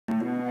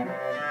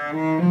You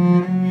have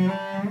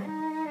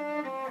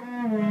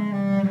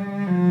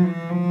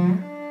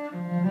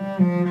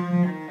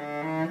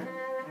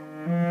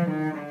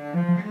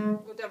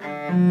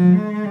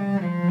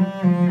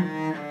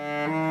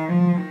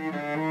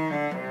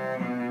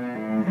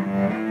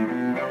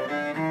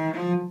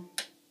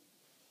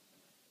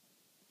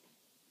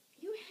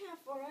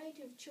a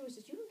variety of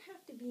choices. You don't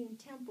have to be in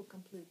tempo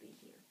completely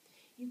here.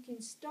 You can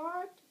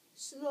start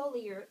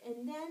slower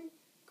and then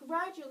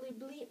gradually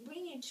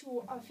bring it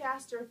to a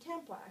faster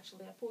tempo,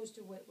 actually, opposed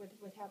to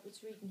what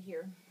happens written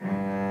here.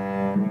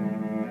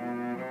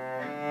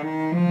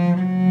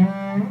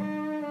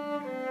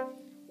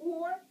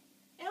 Or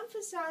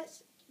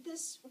emphasize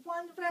this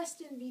one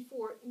rest in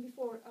before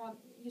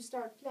you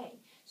start playing.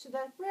 So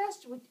that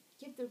rest would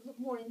give the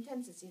more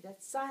intensity,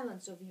 that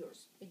silence of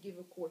yours. I give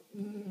a chord,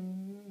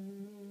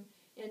 and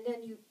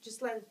then you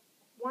just let it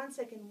 1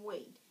 second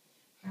wait.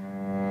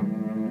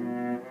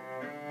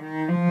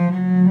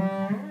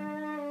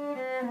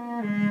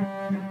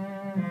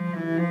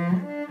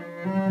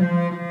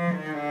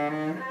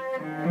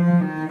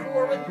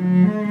 Forward.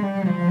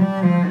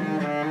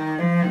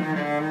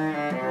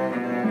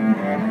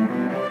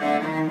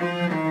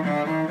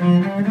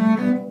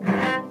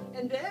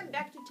 And then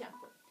back to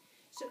tempo.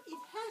 So it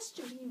has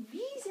to be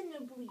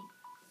reasonably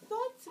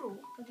thought through.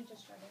 Let me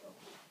just try to go.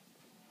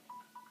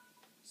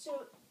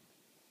 So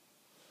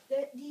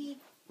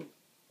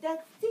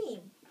that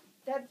theme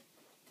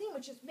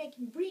which is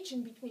making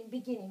breaching between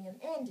beginning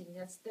and ending,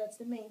 that's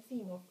the main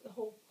theme of the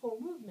whole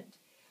movement,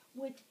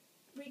 would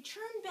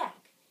return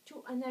back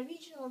to an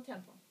original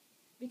tempo.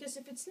 Because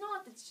if it's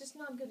not, it's just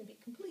not going to be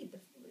complete.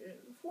 The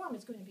form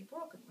is going to be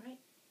broken, right?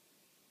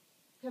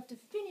 You have to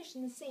finish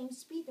in the same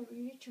speed that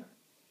we return.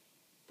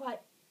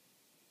 But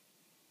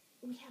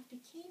we have to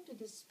came to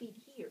this speed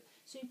here.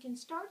 So you can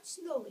start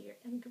slowly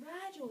and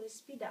gradually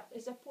speed up,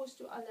 as opposed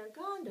to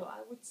allargando.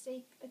 I would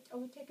take a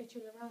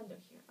accelerando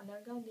here.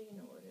 Allargando, you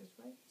know what it is,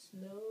 right?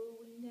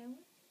 Slowing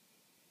down.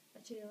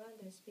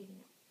 Accelerando is speeding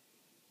up.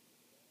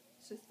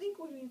 So think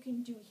what you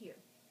can do here.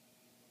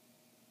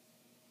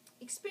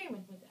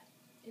 Experiment with that.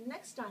 And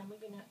next time we're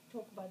going to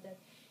talk about that.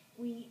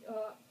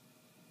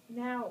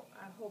 Now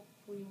I hope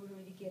we were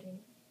really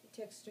getting the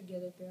text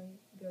together very,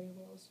 very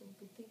well, so we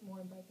could think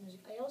more about music.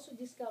 I also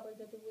discovered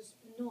that there was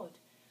a note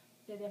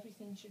that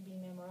everything should be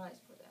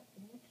memorized for that,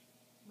 isn't it?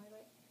 Am I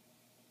right?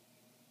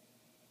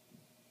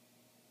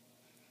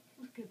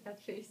 Look at that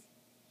face.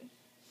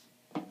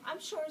 I'm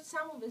sure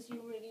some of us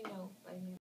you already know by now.